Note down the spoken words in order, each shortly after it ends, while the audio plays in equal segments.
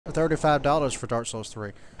$35 for Dark Souls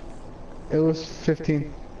 3. It was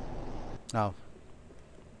 15. Oh.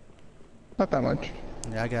 Not that much.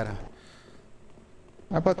 Yeah,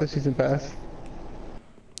 I bought the season pass.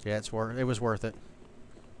 Yeah, it was worth it.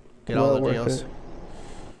 Get Well all the worth deals. it.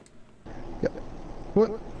 Yep. What?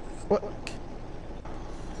 What?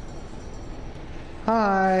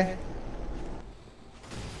 Hi.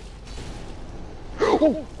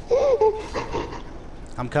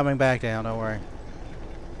 I'm coming back down, don't worry.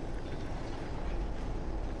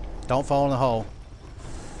 Don't fall in the hole.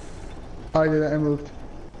 I did that and moved.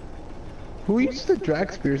 Who used the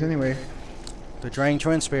drag spears anyway? The Drain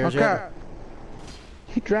Twin Spears, Oh yeah.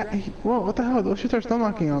 crap. Whoa, what the hell? Those shits are stun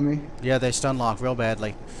locking on me. Yeah, they stun lock real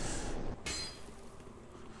badly.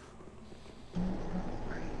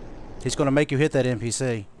 He's gonna make you hit that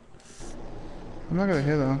NPC. I'm not gonna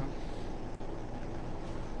hit him.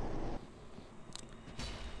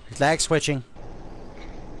 He's lag switching.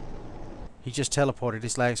 He just teleported.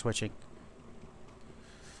 He's lag switching.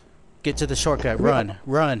 Get to the shortcut. Run.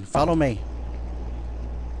 Run. Follow me.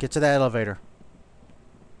 Get to that elevator.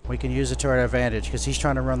 We can use it to our advantage because he's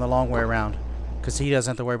trying to run the long way around. Because he doesn't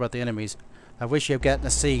have to worry about the enemies. I wish you had gotten a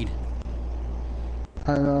seed.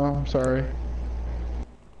 I know, I'm sorry.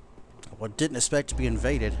 Well, didn't expect to be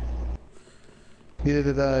invaded. Neither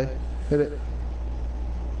did I. Hit it.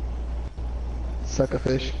 Suck a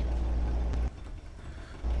fish.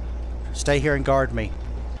 Stay here and guard me.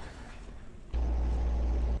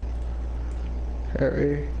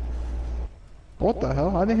 Hurry. What the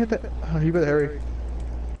hell? I didn't hit that. Oh, you better hurry.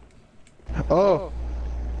 Oh!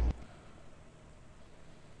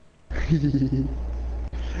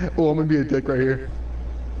 Oh, I'm gonna be a dick right here.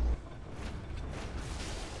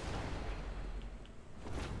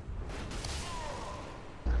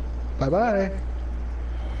 Bye bye.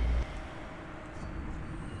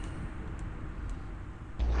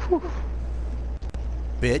 Whew.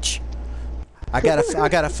 Bitch. I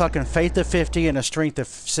got a fucking faith of 50 and a strength of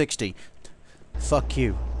 60. Fuck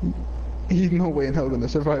you. He's no way in hell gonna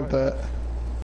survive that.